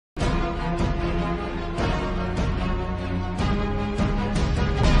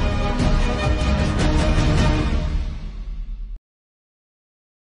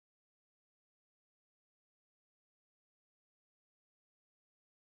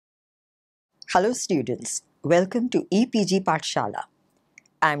Hello students, welcome to EPG Pathshala.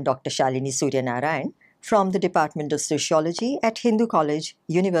 I am Dr. Shalini Suryanarayan from the Department of Sociology at Hindu College,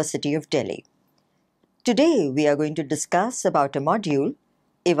 University of Delhi. Today we are going to discuss about a module,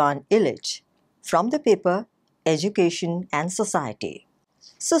 Ivan Illich, from the paper Education and Society.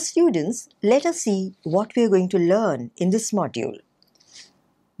 So students, let us see what we are going to learn in this module.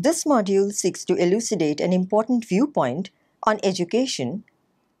 This module seeks to elucidate an important viewpoint on education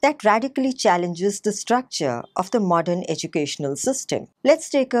that radically challenges the structure of the modern educational system. Let's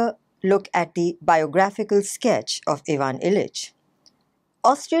take a look at the biographical sketch of Ivan Illich.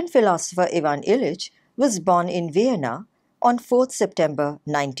 Austrian philosopher Ivan Illich was born in Vienna on 4th September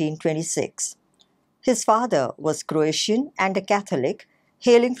 1926. His father was Croatian and a Catholic,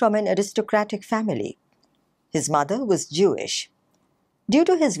 hailing from an aristocratic family. His mother was Jewish. Due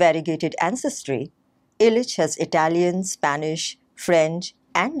to his variegated ancestry, Illich has Italian, Spanish, French,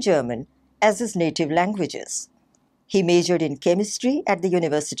 and German as his native languages. He majored in chemistry at the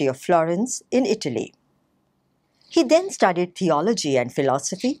University of Florence in Italy. He then studied theology and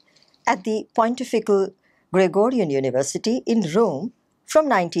philosophy at the Pontifical Gregorian University in Rome from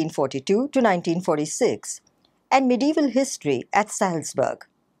 1942 to 1946 and medieval history at Salzburg.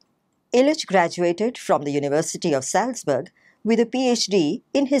 Illich graduated from the University of Salzburg with a PhD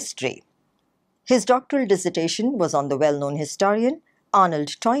in history. His doctoral dissertation was on the well-known historian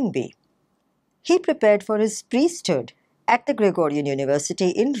Arnold Toynbee. He prepared for his priesthood at the Gregorian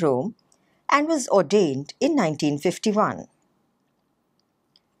University in Rome and was ordained in 1951.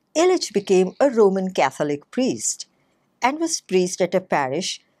 Illich became a Roman Catholic priest and was priest at a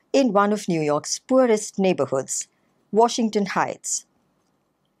parish in one of New York's poorest neighborhoods, Washington Heights.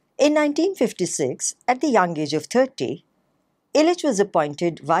 In 1956, at the young age of 30, Illich was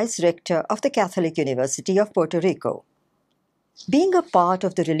appointed vice rector of the Catholic University of Puerto Rico. Being a part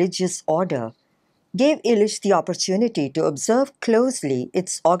of the religious order gave Illich the opportunity to observe closely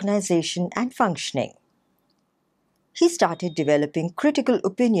its organization and functioning. He started developing critical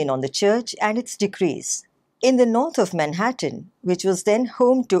opinion on the church and its decrees. In the north of Manhattan, which was then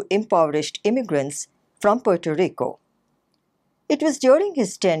home to impoverished immigrants from Puerto Rico. It was during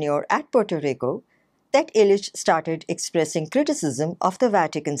his tenure at Puerto Rico that Illich started expressing criticism of the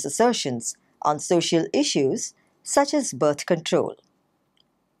Vatican's assertions on social issues such as birth control.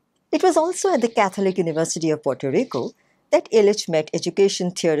 It was also at the Catholic University of Puerto Rico that Illich met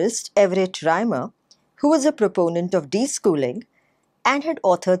education theorist Everett Reimer, who was a proponent of deschooling and had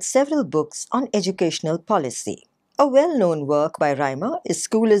authored several books on educational policy. A well-known work by Reimer is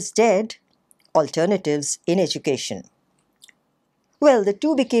School is Dead: Alternatives in Education. Well, the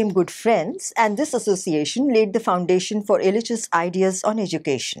two became good friends, and this association laid the foundation for Illich's ideas on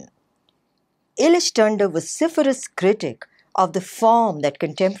education. Illich turned a vociferous critic of the form that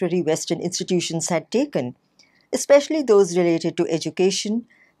contemporary Western institutions had taken, especially those related to education,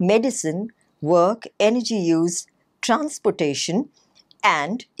 medicine, work, energy use, transportation,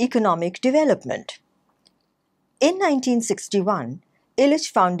 and economic development. In 1961, Illich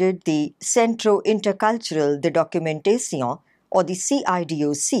founded the Centro Intercultural de Documentación, or the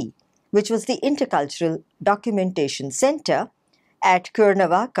CIDOC, which was the Intercultural Documentation Center at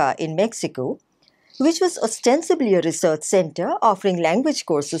Cuernavaca in Mexico, which was ostensibly a research center offering language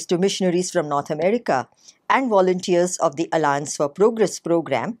courses to missionaries from North America and volunteers of the Alliance for Progress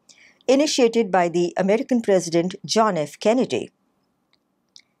program, initiated by the American President John F. Kennedy.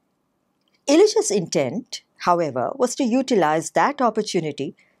 Illich's intent, however, was to utilize that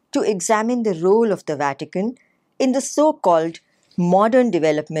opportunity to examine the role of the Vatican in the so-called modern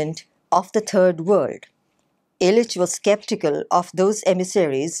development of the Third World. Illich was skeptical of those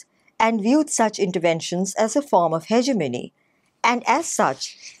emissaries and viewed such interventions as a form of hegemony and as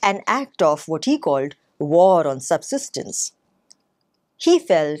such an act of what he called war on subsistence. He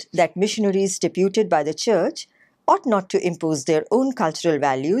felt that missionaries deputed by the church ought not to impose their own cultural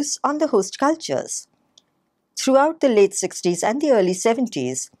values on the host cultures. Throughout the late 60s and the early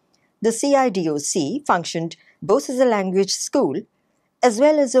 70s, the CIDOC functioned both as a language school as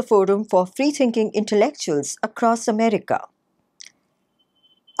well as a forum for free-thinking intellectuals across America.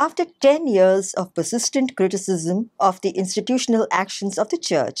 After 10 years of persistent criticism of the institutional actions of the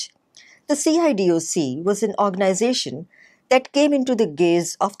church, the CIDOC was an organization that came into the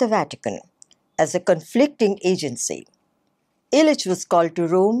gaze of the Vatican as a conflicting agency. Illich was called to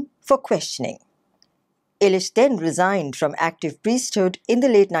Rome for questioning. Illich then resigned from active priesthood in the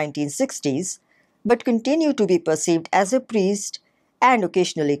late 1960s, but continued to be perceived as a priest and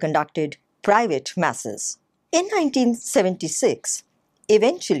occasionally conducted private masses. In 1976,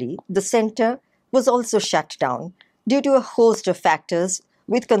 eventually the center was also shut down due to a host of factors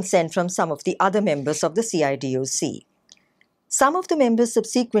with consent from some of the other members of the CIDOC. Some of the members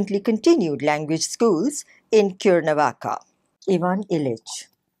subsequently continued language schools in Cuernavaca. Ivan Illich.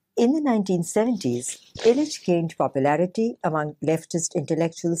 In the 1970s, Illich gained popularity among leftist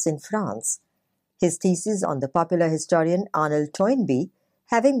intellectuals in France, his thesis on the popular historian Arnold Toynbee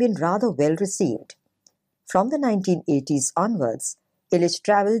having been rather well received. From the 1980s onwards, Illich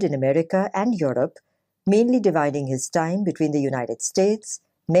traveled in America and Europe, mainly dividing his time between the United States,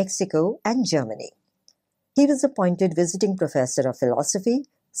 Mexico, and Germany. He was appointed visiting professor of philosophy,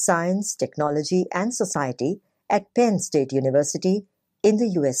 science, technology, and society at Penn State University in the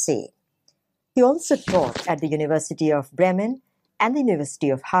USA. He also taught at the University of Bremen and the University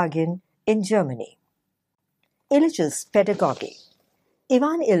of Hagen in Germany. Illich's pedagogy.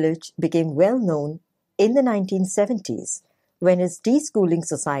 Ivan Illich became well known in the 1970s when his Deschooling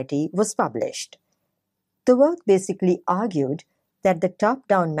Society was published. The work basically argued that the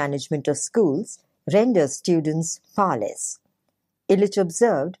top-down management of schools renders students powerless. Illich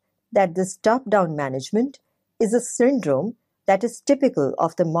observed that this top-down management is a syndrome that is typical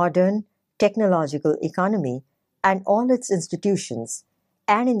of the modern technological economy and all its institutions,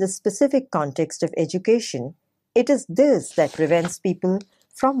 and in the specific context of education, it is this that prevents people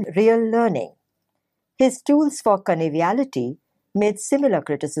from real learning. His tools for conviviality made similar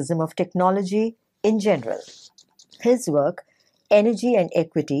criticism of technology in general. His work, Energy and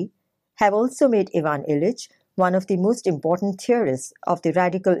Equity, have also made Ivan Illich one of the most important theorists of the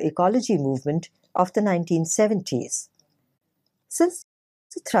radical ecology movement of the 1970s. Since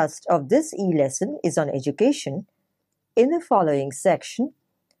the thrust of this e-lesson is on education, in the following section,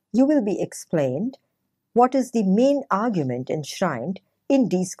 you will be explained what is the main argument enshrined in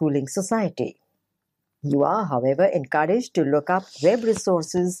Deschooling Society. You are, however, encouraged to look up web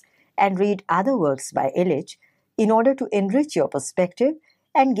resources and read other works by Illich in order to enrich your perspective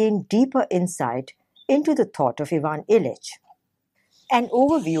and gain deeper insight into the thought of Ivan Illich. An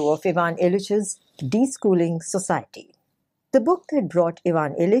overview of Ivan Illich's Deschooling Society. The book that brought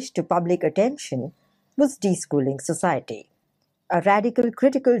Ivan Illich to public attention was Deschooling Society, a radical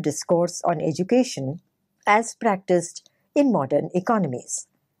critical discourse on education as practiced in modern economies.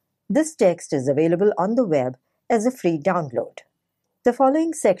 This text is available on the web as a free download. The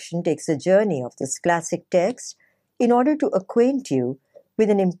following section takes a journey of this classic text in order to acquaint you with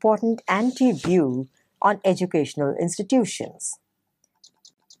an important anti-view on educational institutions.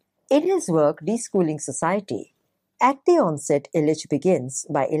 In his work, Deschooling Society, at the onset, Illich begins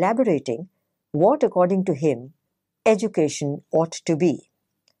by elaborating what, according to him, education ought to be.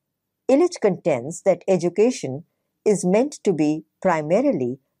 Illich contends that education is meant to be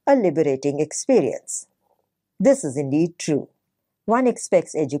primarily a liberating experience. This is indeed true. One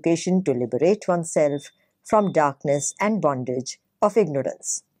expects education to liberate oneself from darkness and bondage of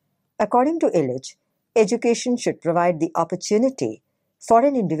ignorance. According to Illich, education should provide the opportunity for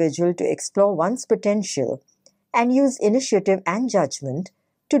an individual to explore one's potential and use initiative and judgment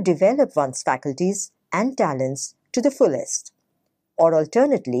to develop one's faculties and talents to the fullest. Or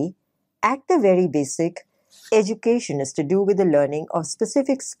alternately, at the very basic, education is to do with the learning of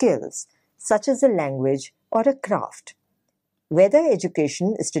specific skills, such as a language or a craft. Whether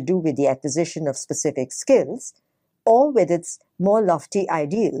education is to do with the acquisition of specific skills or with its more lofty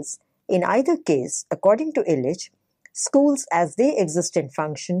ideals, in either case, according to Illich, schools as they exist and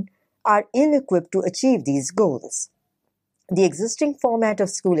function are ill-equipped to achieve these goals. The existing format of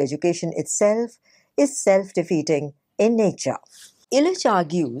school education itself is self-defeating in nature. Illich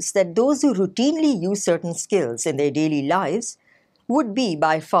argues that those who routinely use certain skills in their daily lives would be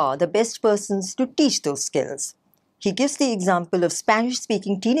by far the best persons to teach those skills. He gives the example of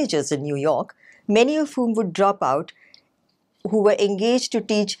Spanish-speaking teenagers in New York, many of whom would drop out, who were engaged to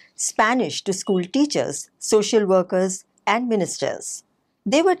teach Spanish to school teachers, social workers, and ministers.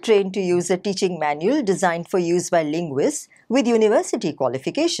 They were trained to use a teaching manual designed for use by linguists with university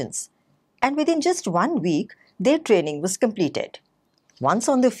qualifications, and within just 1 week, their training was completed. Once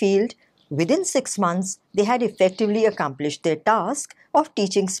on the field, within 6 months, they had effectively accomplished their task of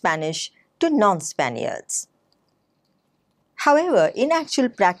teaching Spanish to non-Spaniards. However, in actual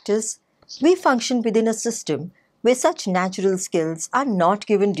practice, we function within a system where such natural skills are not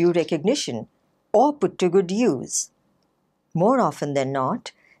given due recognition or put to good use. More often than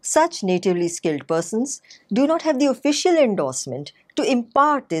not, such natively skilled persons do not have the official endorsement to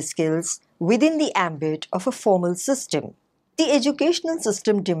impart their skills within the ambit of a formal system. The educational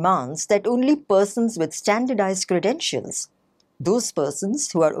system demands that only persons with standardized credentials, those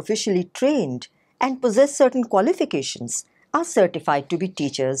persons who are officially trained and possess certain qualifications, are certified to be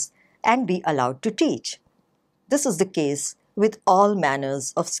teachers and be allowed to teach. This is the case with all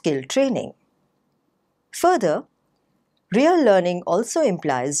manners of skill training. Further, real learning also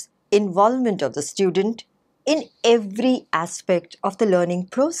implies involvement of the student in every aspect of the learning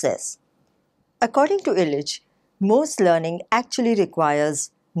process. According to Illich, most learning actually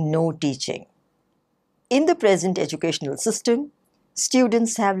requires no teaching. In the present educational system,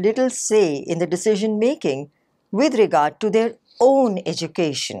 students have little say in the decision making with regard to their own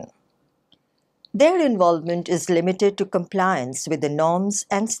education. Their involvement is limited to compliance with the norms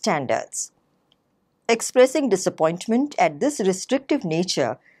and standards. Expressing disappointment at this restrictive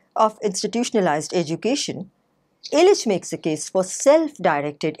nature of institutionalized education, Illich makes a case for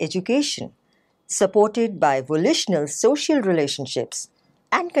self-directed education, supported by volitional social relationships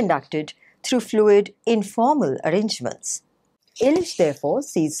and conducted through fluid, informal arrangements. Illich therefore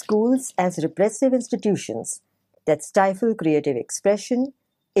sees schools as repressive institutions that stifle creative expression,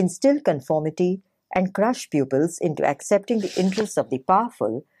 instill conformity, and crush pupils into accepting the interests of the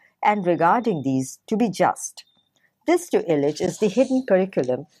powerful and regarding these to be just. This, to Illich, is the hidden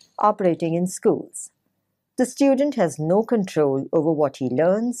curriculum operating in schools. The student has no control over what he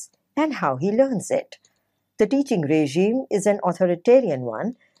learns and how he learns it. The teaching regime is an authoritarian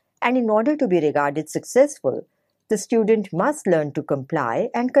one, and in order to be regarded successful, the student must learn to comply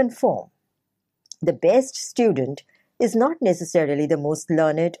and conform. The best student is not necessarily the most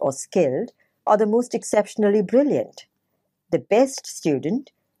learned or skilled or the most exceptionally brilliant. The best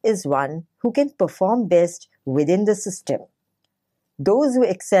student is one who can perform best within the system. Those who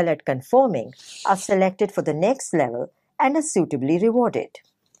excel at conforming are selected for the next level and are suitably rewarded.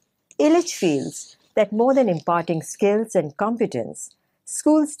 Illich feels that more than imparting skills and competence,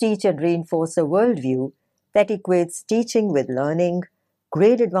 schools teach and reinforce a worldview that equates teaching with learning,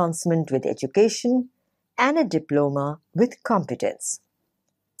 grade advancement with education, and a diploma with competence.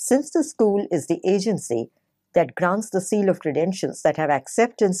 Since the school is the agency that grants the seal of credentials that have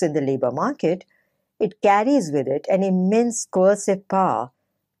acceptance in the labor market, it carries with it an immense coercive power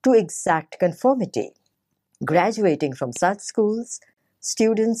to exact conformity. Graduating from such schools,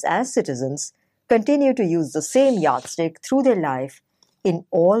 students as citizens continue to use the same yardstick through their life in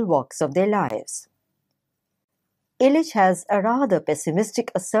all walks of their lives. Illich has a rather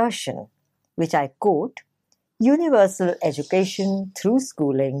pessimistic assertion, which I quote, "Universal education through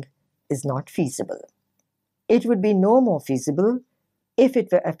schooling is not feasible. It would be no more feasible if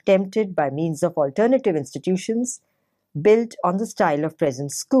it were attempted by means of alternative institutions built on the style of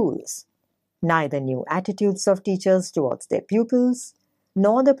present schools. Neither new attitudes of teachers towards their pupils,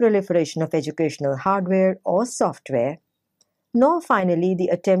 nor the proliferation of educational hardware or software, nor finally the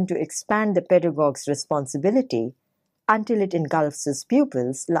attempt to expand the pedagogue's responsibility until it engulfs his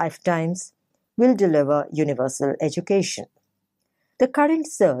pupils' lifetimes will deliver universal education. The current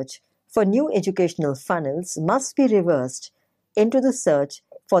search for new educational funnels must be reversed into the search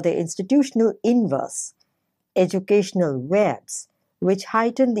for the institutional inverse, educational webs, which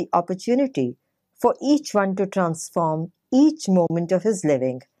heighten the opportunity for each one to transform each moment of his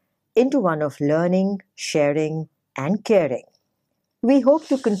living into one of learning, sharing, and caring. We hope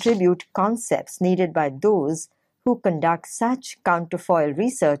to contribute concepts needed by those who conduct such counterfoil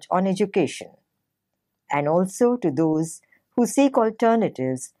research on education, and also to those who seek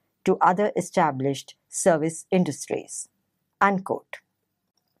alternatives to other established service industries." Unquote.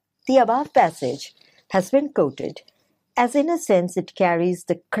 The above passage has been quoted as in a sense it carries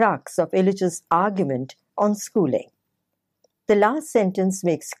the crux of Illich's argument on schooling. The last sentence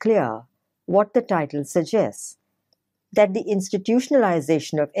makes clear what the title suggests, that the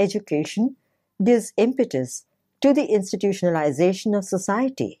institutionalization of education gives impetus to the institutionalization of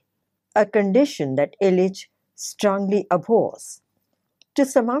society, a condition that Illich strongly abhors. To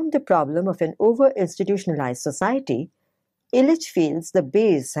surmount the problem of an over-institutionalized society, Illich feels the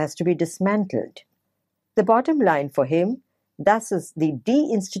base has to be dismantled. The bottom line for him, thus, is the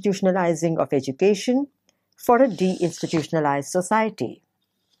deinstitutionalizing of education for a deinstitutionalized society.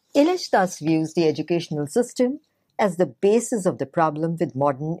 Illich thus views the educational system as the basis of the problem with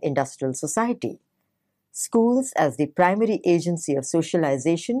modern industrial society. Schools, as the primary agency of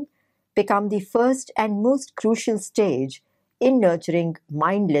socialization, become the first and most crucial stage in nurturing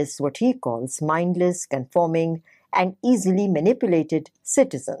what he calls mindless, conforming, and easily manipulated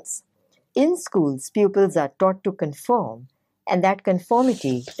citizens. In schools, pupils are taught to conform, and that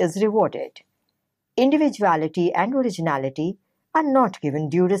conformity is rewarded. Individuality and originality are not given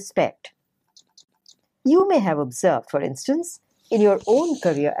due respect. You may have observed, for instance, in your own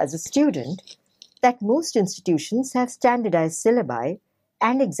career as a student, that most institutions have standardized syllabi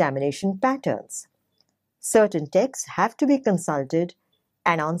and examination patterns. Certain texts have to be consulted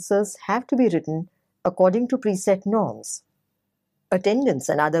and answers have to be written according to preset norms. Attendance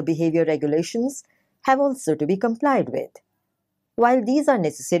and other behavior regulations have also to be complied with. While these are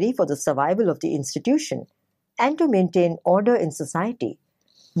necessary for the survival of the institution and to maintain order in society,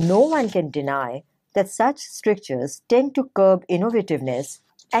 no one can deny that such strictures tend to curb innovativeness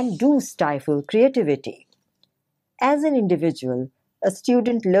and do stifle creativity. As an individual, a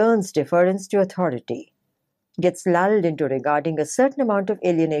student learns deference to authority, gets lulled into regarding a certain amount of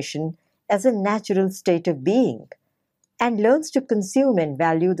alienation as a natural state of being, and learns to consume and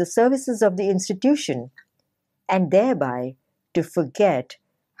value the services of the institution, and thereby to forget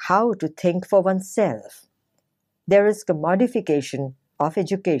how to think for oneself. There is commodification of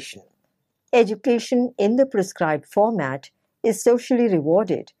education. Education in the prescribed format is socially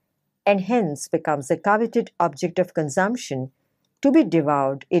rewarded and hence becomes a coveted object of consumption to be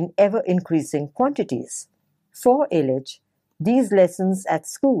devoured in ever-increasing quantities. For Illich, these lessons at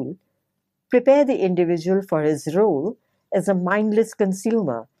school prepare the individual for his role as a mindless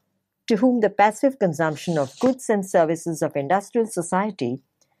consumer to whom the passive consumption of goods and services of industrial society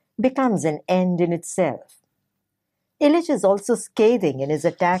becomes an end in itself. Illich is also scathing in his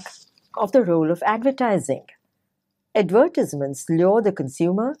attack of the role of advertising. Advertisements lure the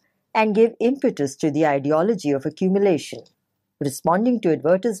consumer and give impetus to the ideology of accumulation. Responding to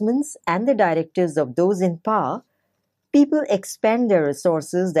advertisements and the directives of those in power, people expend their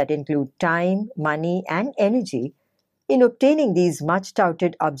resources that include time, money, and energy in obtaining these much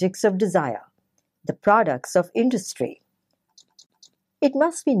touted objects of desire, the products of industry. It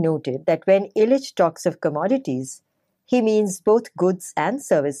must be noted that when Illich talks of commodities, he means both goods and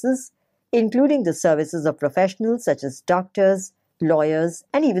services, including the services of professionals such as doctors, lawyers,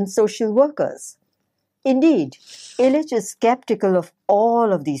 and even social workers. Indeed, Illich is skeptical of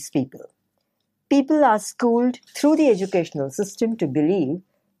all of these people. People are schooled through the educational system to believe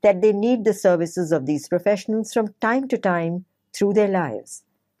that they need the services of these professionals from time to time through their lives.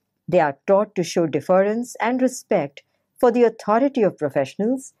 They are taught to show deference and respect for the authority of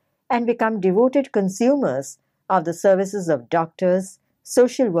professionals and become devoted consumers of the services of doctors,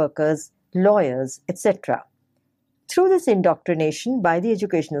 social workers, lawyers, etc. Through this indoctrination by the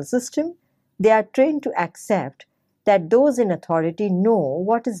educational system, they are trained to accept that those in authority know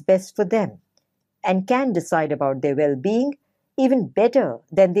what is best for them and can decide about their well-being even better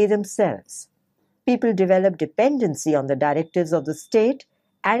than they themselves. People develop dependency on the directives of the state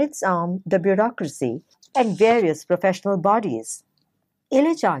and its arm, the bureaucracy, and various professional bodies.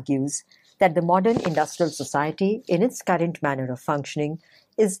 Illich argues that the modern industrial society, in its current manner of functioning,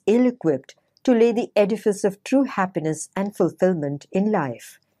 is ill-equipped to lay the edifice of true happiness and fulfillment in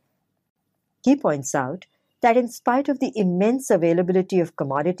life. He points out that in spite of the immense availability of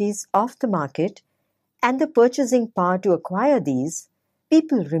commodities off the market and the purchasing power to acquire these,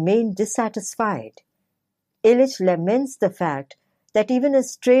 people remain dissatisfied. Illich laments the fact that even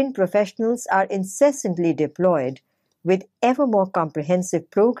as trained professionals are incessantly deployed with ever more comprehensive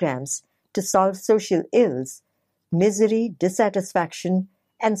programs to solve social ills, misery, dissatisfaction,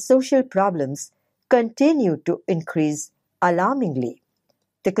 and social problems continue to increase alarmingly.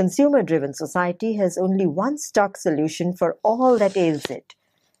 The consumer-driven society has only one stock solution for all that ails it: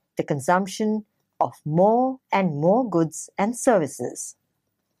 the consumption of more and more goods and services.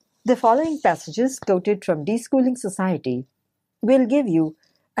 The following passages quoted from Deschooling Society will give you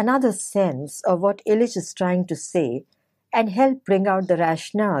another sense of what Illich is trying to say and help bring out the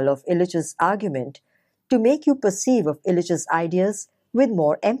rationale of Illich's argument to make you perceive of Illich's ideas with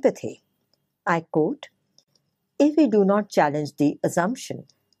more empathy. I quote, "If we do not challenge the assumption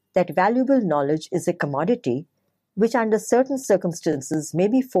that valuable knowledge is a commodity which under certain circumstances may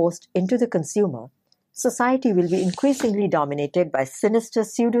be forced into the consumer, society will be increasingly dominated by sinister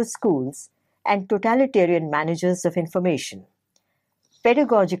pseudo-schools and totalitarian managers of information.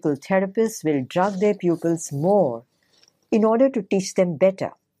 Pedagogical therapists will drug their pupils more in order to teach them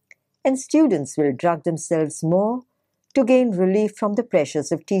better, and students will drug themselves more to gain relief from the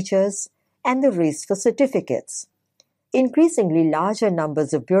pressures of teachers and the race for certificates. Increasingly larger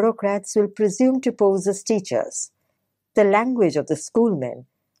numbers of bureaucrats will presume to pose as teachers. The language of the schoolmen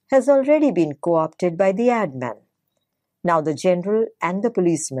has already been co-opted by the adman. Now the general and the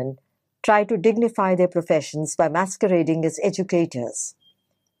policeman try to dignify their professions by masquerading as educators.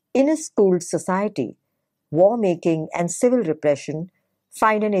 In a schooled society, war-making and civil repression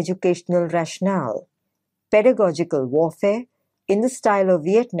find an educational rationale. Pedagogical warfare, in the style of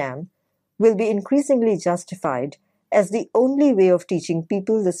Vietnam, will be increasingly justified as the only way of teaching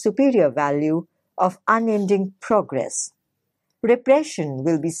people the superior value of unending progress. Repression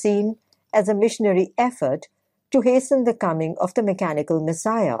will be seen as a missionary effort to hasten the coming of the mechanical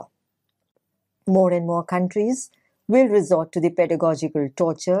Messiah. More and more countries will resort to the pedagogical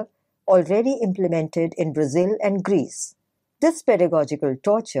torture already implemented in Brazil and Greece. This pedagogical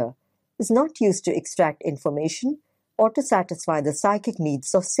torture is not used to extract information or to satisfy the psychic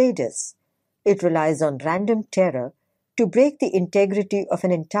needs of sadists. It relies on random terror to break the integrity of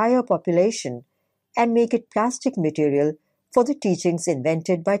an entire population and make it plastic material for the teachings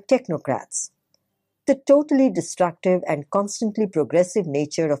invented by technocrats. The totally destructive and constantly progressive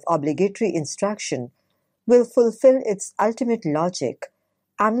nature of obligatory instruction will fulfill its ultimate logic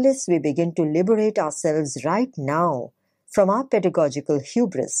unless we begin to liberate ourselves right now from our pedagogical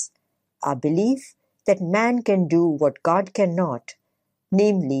hubris, our belief that man can do what God cannot,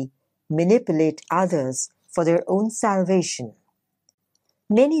 namely, manipulate others for their own salvation.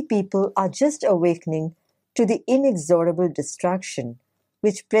 Many people are just awakening to the inexorable destruction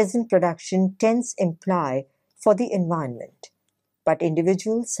which present production tends imply for the environment. But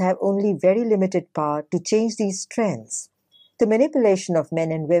individuals have only very limited power to change these trends. The manipulation of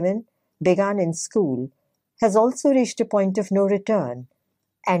men and women begun in school has also reached a point of no return,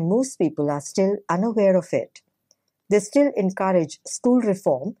 and most people are still unaware of it. They still encourage school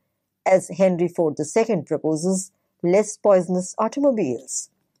reform, as Henry Ford II proposes less poisonous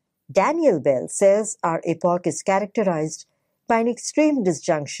automobiles. Daniel Bell says our epoch is characterized by an extreme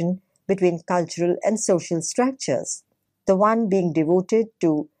disjunction between cultural and social structures, the one being devoted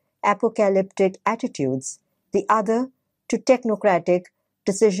to apocalyptic attitudes, the other to technocratic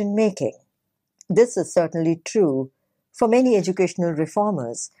decision-making. This is certainly true for many educational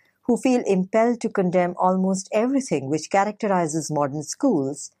reformers who feel impelled to condemn almost everything which characterizes modern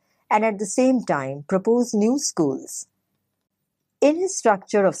schools and at the same time propose new schools. In his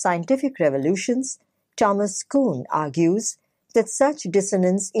Structure of Scientific Revolutions, Thomas Kuhn argues that such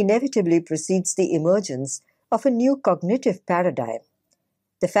dissonance inevitably precedes the emergence of a new cognitive paradigm.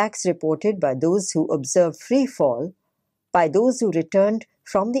 The facts reported by those who observed free fall, by those who returned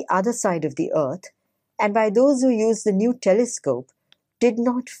from the other side of the earth, and by those who used the new telescope did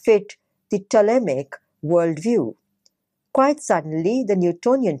not fit the Ptolemaic worldview. Quite suddenly, the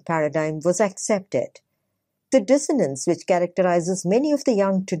Newtonian paradigm was accepted. The dissonance which characterizes many of the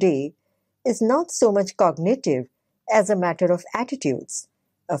young today is not so much cognitive as a matter of attitudes,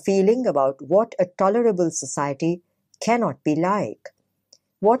 a feeling about what a tolerable society cannot be like.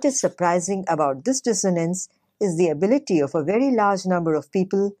 What is surprising about this dissonance is the ability of a very large number of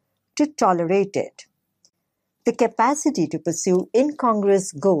people to tolerate it. The capacity to pursue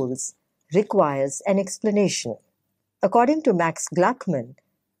incongruous goals requires an explanation. According to Max Gluckman,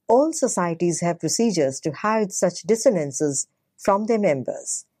 all societies have procedures to hide such dissonances from their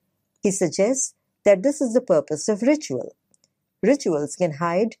members. He suggests that this is the purpose of ritual. Rituals can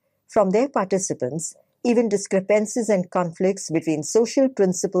hide from their participants even discrepancies and conflicts between social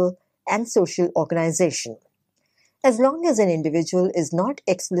principle and social organization. As long as an individual is not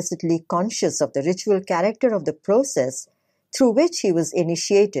explicitly conscious of the ritual character of the process through which he was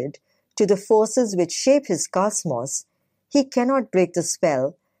initiated to the forces which shape his cosmos, he cannot break the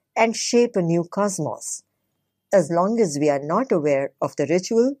spell and shape a new cosmos. As long as we are not aware of the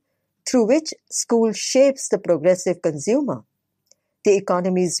ritual through which school shapes the progressive consumer, the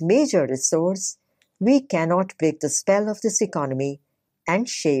economy's major resource, we cannot break the spell of this economy and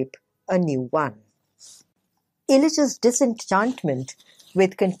shape a new one. Illich's disenchantment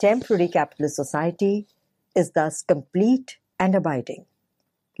with contemporary capitalist society is thus complete and abiding.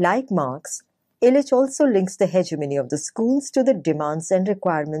 Like Marx, Illich also links the hegemony of the schools to the demands and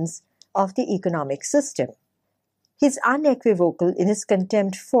requirements of the economic system. He is unequivocal in his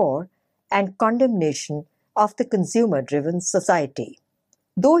contempt for and condemnation of the consumer-driven society.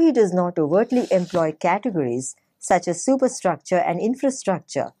 Though he does not overtly employ categories such as superstructure and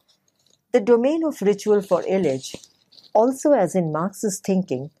infrastructure, the domain of ritual for Illich, also as in Marx's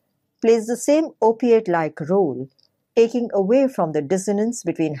thinking, plays the same opiate-like role, taking away from the dissonance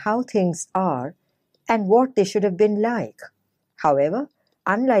between how things are and what they should have been like. However,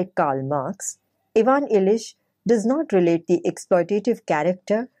 unlike Karl Marx, Ivan Illich does not relate the exploitative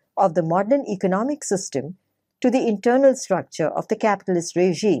character of the modern economic system to the internal structure of the capitalist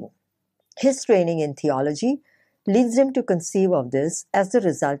regime. His training in theology leads him to conceive of this as the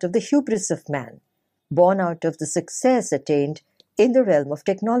result of the hubris of man, born out of the success attained in the realm of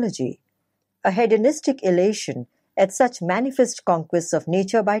technology, a hedonistic elation at such manifest conquests of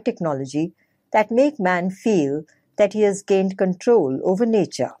nature by technology that make man feel that he has gained control over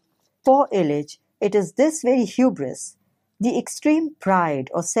nature. For Illich, it is this very hubris, the extreme pride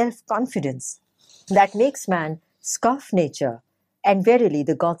or self-confidence, that makes man scoff nature and verily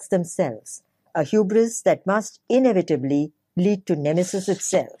the gods themselves, a hubris that must inevitably lead to nemesis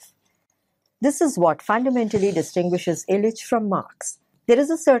itself. This is what fundamentally distinguishes Illich from Marx. There is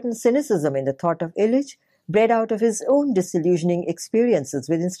a certain cynicism in the thought of Illich, bred out of his own disillusioning experiences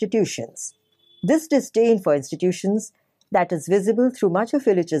with institutions. This disdain for institutions that is visible through much of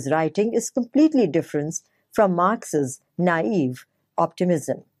Illich's writing is completely different from Marx's naive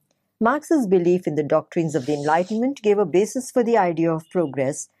optimism. Marx's belief in the doctrines of the Enlightenment gave a basis for the idea of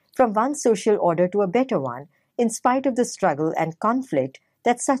progress from one social order to a better one, in spite of the struggle and conflict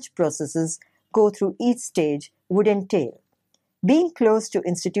that such processes go through each stage would entail. Being close to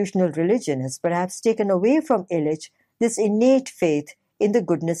institutional religion has perhaps taken away from Illich this innate faith in the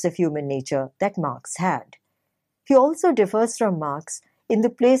goodness of human nature that Marx had. He also differs from Marx in the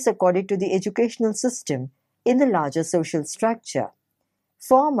place accorded to the educational system in the larger social structure.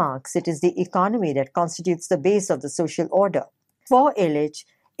 For Marx, it is the economy that constitutes the base of the social order. For Illich,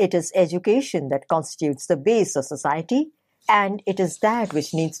 it is education that constitutes the base of society, and it is that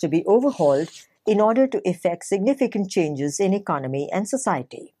which needs to be overhauled in order to effect significant changes in economy and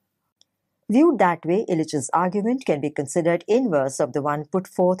society. Viewed that way, Illich's argument can be considered inverse of the one put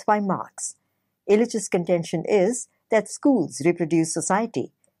forth by Marx. Illich's contention is that schools reproduce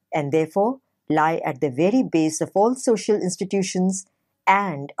society, and therefore lie at the very base of all social institutions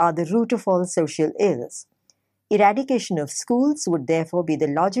and are the root of all social ills. Eradication of schools would therefore be the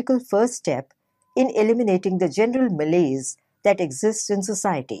logical first step in eliminating the general malaise that exists in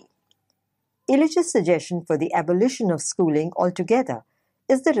society. Illich's suggestion for the abolition of schooling altogether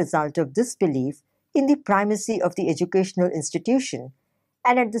is the result of this belief in the primacy of the educational institution,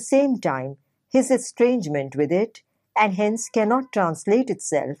 and at the same time his estrangement with it, and hence cannot translate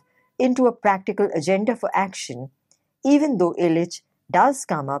itself into a practical agenda for action, even though Illich does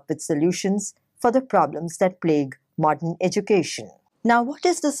come up with solutions for the problems that plague modern education. Now, what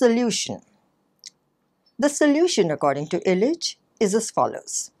is the solution? The solution, according to Illich, is as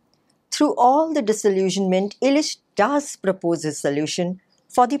follows. Through all the disillusionment, Illich does propose his solution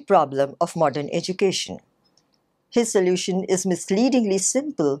for the problem of modern education. His solution is misleadingly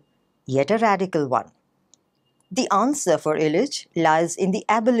simple, yet a radical one. The answer for Illich lies in the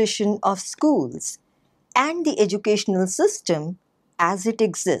abolition of schools and the educational system as it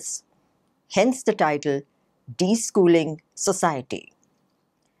exists, hence the title Deschooling Society.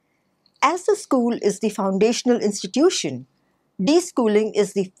 As the school is the foundational institution, deschooling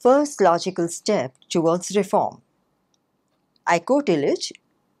is the first logical step towards reform. I quote Illich,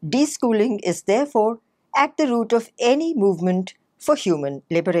 "Deschooling is therefore at the root of any movement for human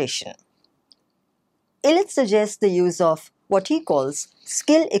liberation." Illich suggests the use of what he calls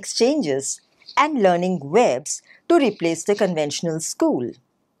skill exchanges and learning webs to replace the conventional school.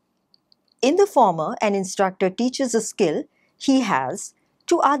 In the former, an instructor teaches a skill he has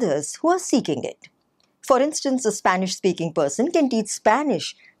to others who are seeking it. For instance, a Spanish-speaking person can teach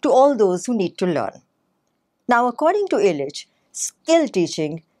Spanish to all those who need to learn. Now, according to Illich, skill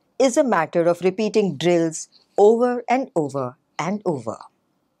teaching is a matter of repeating drills over and over and over.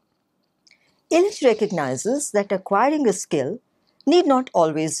 Illich recognizes that acquiring a skill need not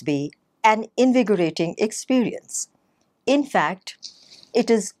always be an invigorating experience. In fact, it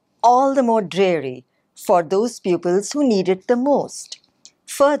is all the more dreary for those pupils who need it the most.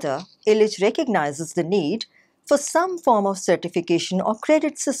 Further, Illich recognizes the need for some form of certification or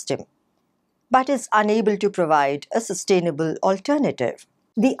credit system, but is unable to provide a sustainable alternative.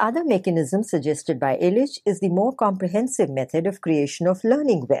 The other mechanism suggested by Illich is the more comprehensive method of creation of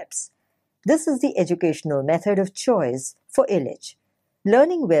learning webs. This is the educational method of choice for Illich.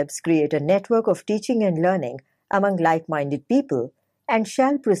 Learning webs create a network of teaching and learning among like-minded people and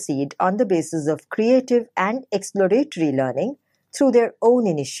shall proceed on the basis of creative and exploratory learning through their own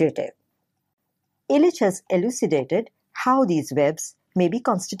initiative. Illich has elucidated how these webs may be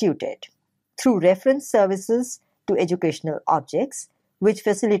constituted. Through reference services to educational objects, which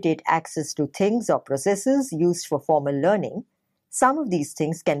facilitate access to things or processes used for formal learning. Some of these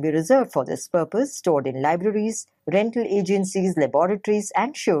things can be reserved for this purpose, stored in libraries, rental agencies, laboratories,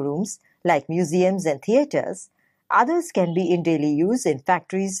 and showrooms like museums and theaters. Others can be in daily use in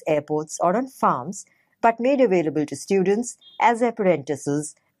factories, airports, or on farms, but made available to students as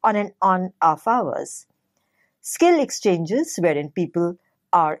apprentices on and on-off hours. Skill exchanges, wherein people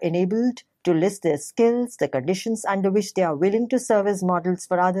are enabled to list their skills, the conditions under which they are willing to serve as models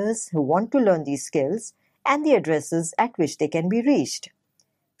for others who want to learn these skills, and the addresses at which they can be reached.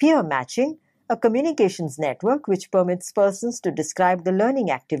 Peer matching, a communications network which permits persons to describe the learning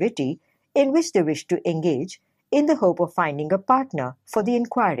activity in which they wish to engage in the hope of finding a partner for the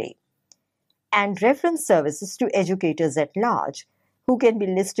inquiry. And reference services to educators at large, who can be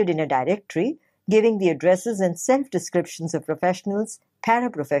listed in a directory, giving the addresses and self-descriptions of professionals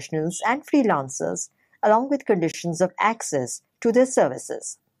paraprofessionals and freelancers, along with conditions of access to their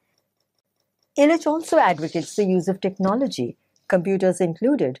services. Illich also advocates the use of technology, computers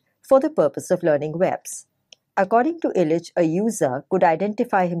included, for the purpose of learning webs. According to Illich, a user could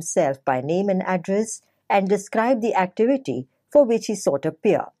identify himself by name and address and describe the activity for which he sought a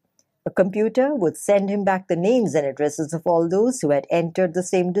peer. A computer would send him back the names and addresses of all those who had entered the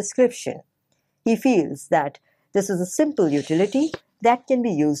same description. He feels that this is a simple utility that can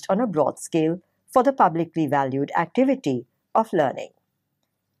be used on a broad scale for the publicly valued activity of learning.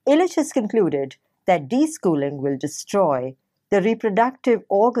 Illich has concluded that deschooling will destroy the reproductive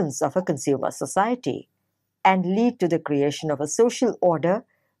organs of a consumer society and lead to the creation of a social order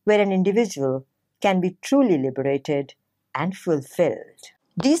where an individual can be truly liberated and fulfilled.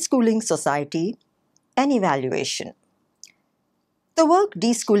 Deschooling Society and Evaluation. The work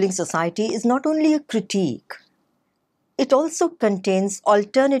Deschooling Society is not only a critique, it also contains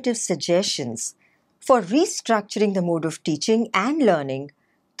alternative suggestions for restructuring the mode of teaching and learning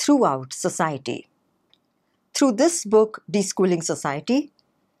throughout society. Through this book, Deschooling Society,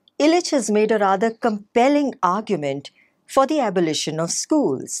 Illich has made a rather compelling argument for the abolition of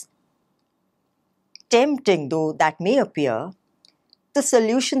schools. Tempting though that may appear, the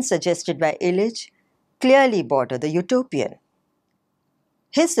solutions suggested by Illich clearly border the utopian.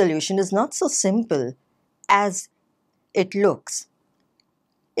 His solution is not so simple as it looks.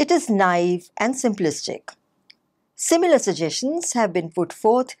 It is naive and simplistic. Similar suggestions have been put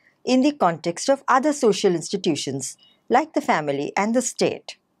forth in the context of other social institutions like the family and the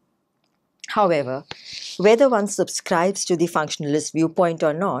state. However, whether one subscribes to the functionalist viewpoint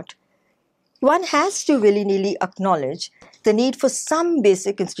or not, one has to willy-nilly acknowledge the need for some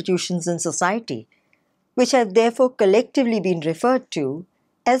basic institutions in society, which have therefore collectively been referred to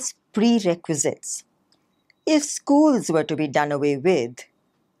as prerequisites. If schools were to be done away with,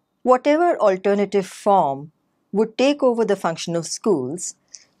 whatever alternative form would take over the function of schools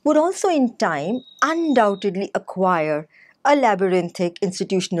would also in time undoubtedly acquire a labyrinthic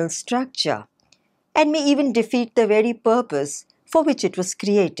institutional structure and may even defeat the very purpose for which it was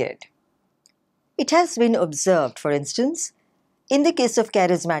created. It has been observed, for instance, in the case of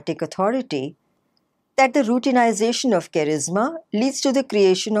charismatic authority, that the routinization of charisma leads to the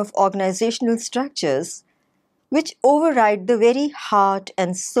creation of organizational structures which override the very heart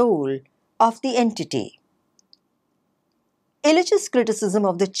and soul of the entity. Illich's criticism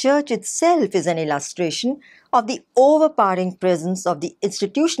of the church itself is an illustration of the overpowering presence of the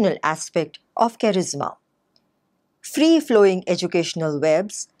institutional aspect of charisma. Free-flowing educational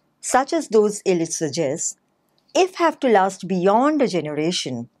webs, such as those Illich suggests, if have to last beyond a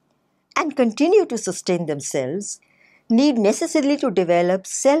generation and continue to sustain themselves, need necessarily to develop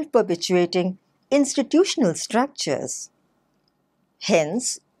self-perpetuating institutional structures.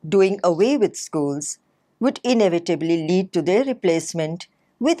 Hence, doing away with schools would inevitably lead to their replacement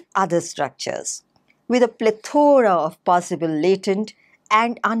with other structures, with a plethora of possible latent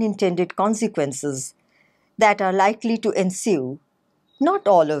and unintended consequences that are likely to ensue, not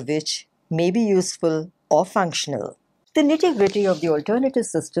all of which may be useful or functional. The nitty-gritty of the alternative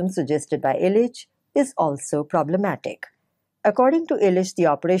system suggested by Illich is also problematic. According to Illich, the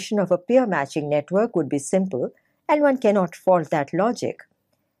operation of a peer matching network would be simple, and one cannot fault that logic.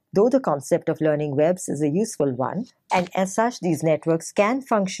 Though the concept of learning webs is a useful one, and as such these networks can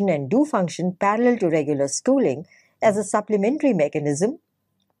function and do function parallel to regular schooling as a supplementary mechanism,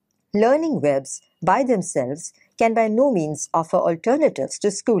 learning webs by themselves can by no means offer alternatives to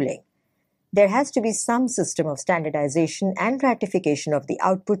schooling. There has to be some system of standardization and ratification of the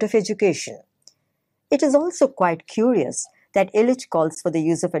output of education. It is also quite curious that Illich calls for the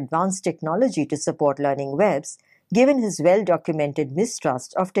use of advanced technology to support learning webs, given his well-documented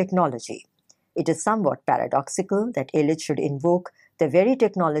mistrust of technology. It is somewhat paradoxical that Illich should invoke the very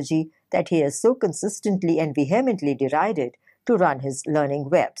technology that he has so consistently and vehemently derided to run his learning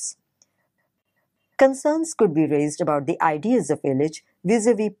webs. Concerns could be raised about the ideas of Illich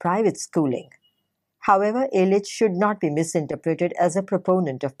vis-à-vis private schooling. However, Illich should not be misinterpreted as a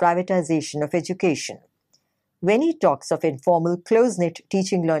proponent of privatization of education. When he talks of informal, close-knit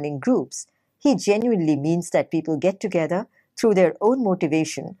teaching-learning groups, he genuinely means that people get together through their own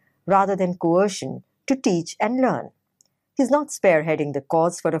motivation rather than coercion to teach and learn. He is not spearheading the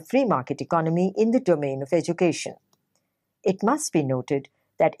cause for a free market economy in the domain of education. It must be noted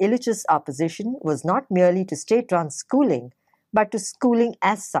that Illich's opposition was not merely to state-run schooling, but to schooling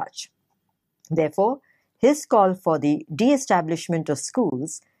as such. Therefore, his call for the de-establishment of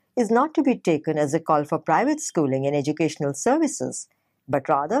schools is not to be taken as a call for private schooling and educational services, but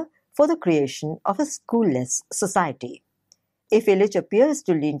rather for the creation of a schoolless society. If Illich appears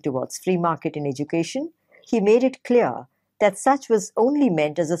to lean towards free market in education, he made it clear that such was only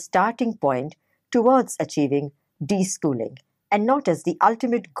meant as a starting point towards achieving deschooling and not as the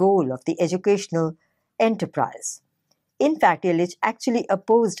ultimate goal of the educational enterprise. In fact, Illich actually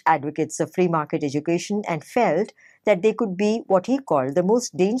opposed advocates of free market education and felt that they could be what he called the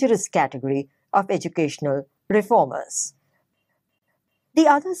most dangerous category of educational reformers. The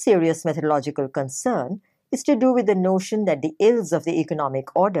other serious methodological concern is to do with the notion that the ills of the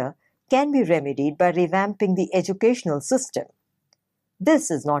economic order can be remedied by revamping the educational system.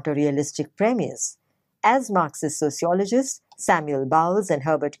 This is not a realistic premise. As Marxist sociologists Samuel Bowles and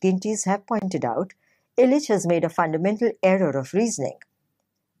Herbert Gintes have pointed out, Illich has made a fundamental error of reasoning.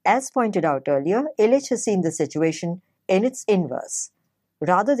 As pointed out earlier, Illich has seen the situation in its inverse.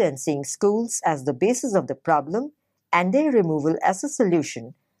 Rather than seeing schools as the basis of the problem and their removal as a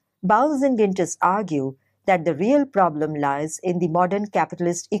solution, Bowles and Gintes argue that the real problem lies in the modern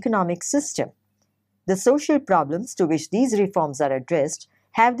capitalist economic system. The social problems to which these reforms are addressed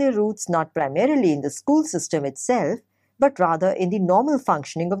have their roots not primarily in the school system itself, but rather in the normal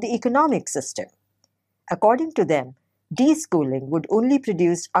functioning of the economic system. According to them, deschooling would only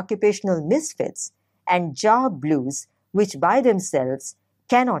produce occupational misfits and job blues, which by themselves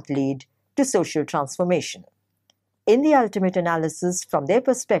cannot lead to social transformation. In the ultimate analysis, from their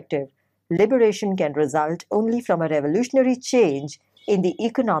perspective, liberation can result only from a revolutionary change in the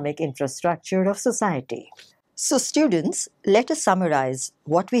economic infrastructure of society. So, students, let us summarize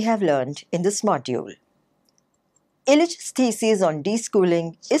what we have learned in this module. Illich's thesis on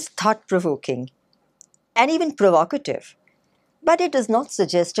deschooling is thought-provoking and even provocative, but it does not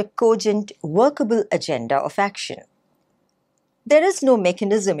suggest a cogent, workable agenda of action. There is no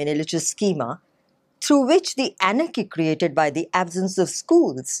mechanism in Illich's schema through which the anarchy created by the absence of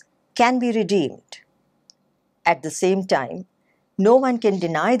schools can be redeemed. At the same time, no one can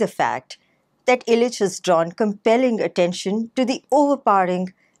deny the fact that Illich has drawn compelling attention to the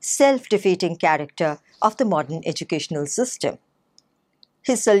overpowering, self-defeating character of the modern educational system.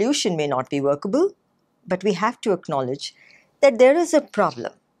 His solution may not be workable, but we have to acknowledge that there is a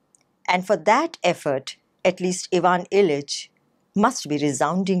problem, and for that effort, at least Ivan Illich must be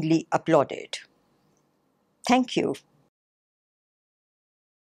resoundingly applauded. Thank you.